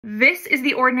This is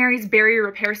The Ordinary's Barrier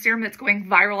Repair Serum that's going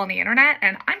viral on the internet,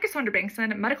 and I'm Cassandra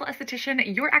Bankson, medical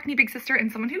esthetician, your acne big sister,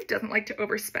 and someone who doesn't like to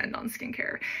overspend on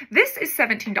skincare. This is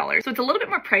 $17, so it's a little bit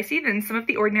more pricey than some of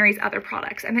The Ordinary's other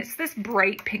products, and it's this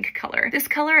bright pink color. This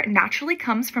color naturally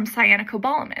comes from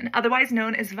cyanocobalamin, otherwise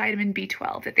known as vitamin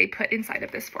B12, that they put inside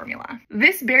of this formula.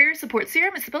 This barrier support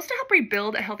serum is supposed to help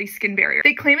rebuild a healthy skin barrier.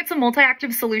 They claim it's a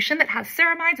multi-active solution that has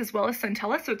ceramides as well as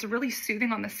centella, so it's really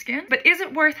soothing on the skin. But is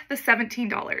it worth the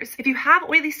 $17? If you have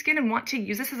oily skin and want to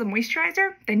use this as a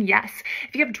moisturizer, then yes.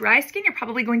 If you have dry skin, you're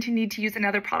probably going to need to use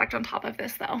another product on top of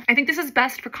this though. I think this is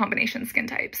best for combination skin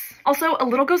types. Also, a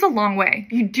little goes a long way.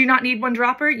 You do not need one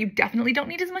dropper. You definitely don't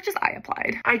need as much as I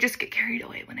applied. I just get carried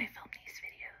away when I film these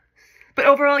videos. But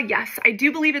overall, yes, I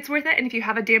do believe it's worth it. And if you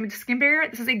have a damaged skin barrier,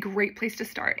 this is a great place to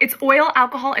start. It's oil,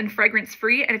 alcohol, and fragrance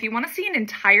free. And if you want to see an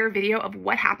entire video of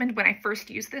what happened when I first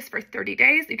used this for 30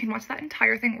 days, you can watch that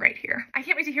entire thing right here. I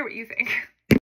can't wait to hear what you think.